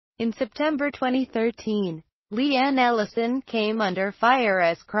In September 2013, Leanne Ellison came under fire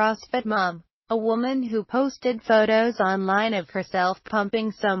as CrossFit Mom, a woman who posted photos online of herself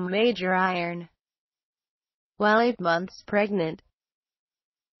pumping some major iron while 8 months pregnant.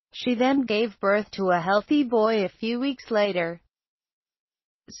 She then gave birth to a healthy boy a few weeks later.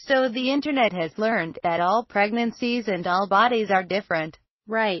 So the internet has learned that all pregnancies and all bodies are different,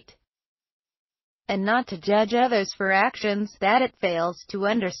 right? And not to judge others for actions that it fails to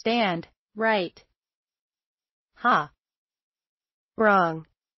understand, right? Ha! Wrong.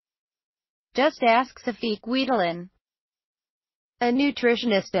 Just ask Sophie Guidolin, a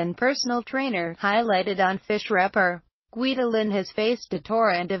nutritionist and personal trainer, highlighted on Fish Repper. Guidolin has faced a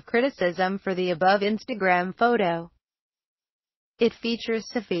torrent of criticism for the above Instagram photo. It features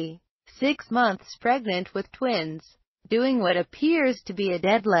Sophie, 6 months pregnant with twins, doing what appears to be a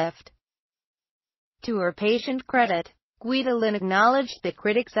deadlift. To her patient credit, Guidolin acknowledged the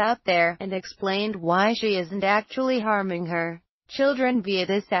critics out there and explained why she isn't actually harming her children via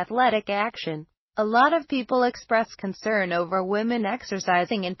this athletic action. A lot of people express concern over women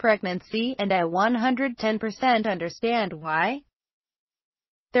exercising in pregnancy, and I 110% understand why.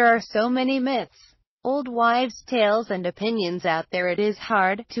 There are so many myths, old wives' tales and opinions out there. It is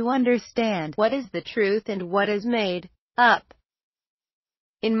hard to understand what is the truth and what is made up.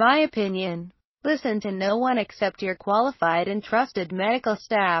 In my opinion, listen to no one except your qualified and trusted medical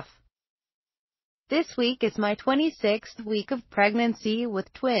staff. This week is my 26th week of pregnancy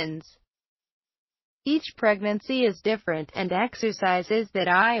with twins. Each pregnancy is different, and exercises that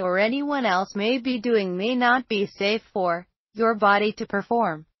I or anyone else may be doing may not be safe for your body to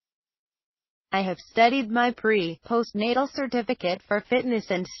perform. I have studied my pre-postnatal certificate for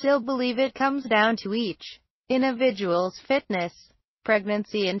fitness and still believe it comes down to each individual's fitness,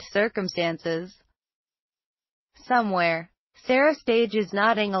 pregnancy and circumstances. Somewhere, Sarah Stage is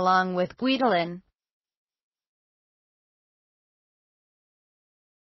nodding along with Guidolin.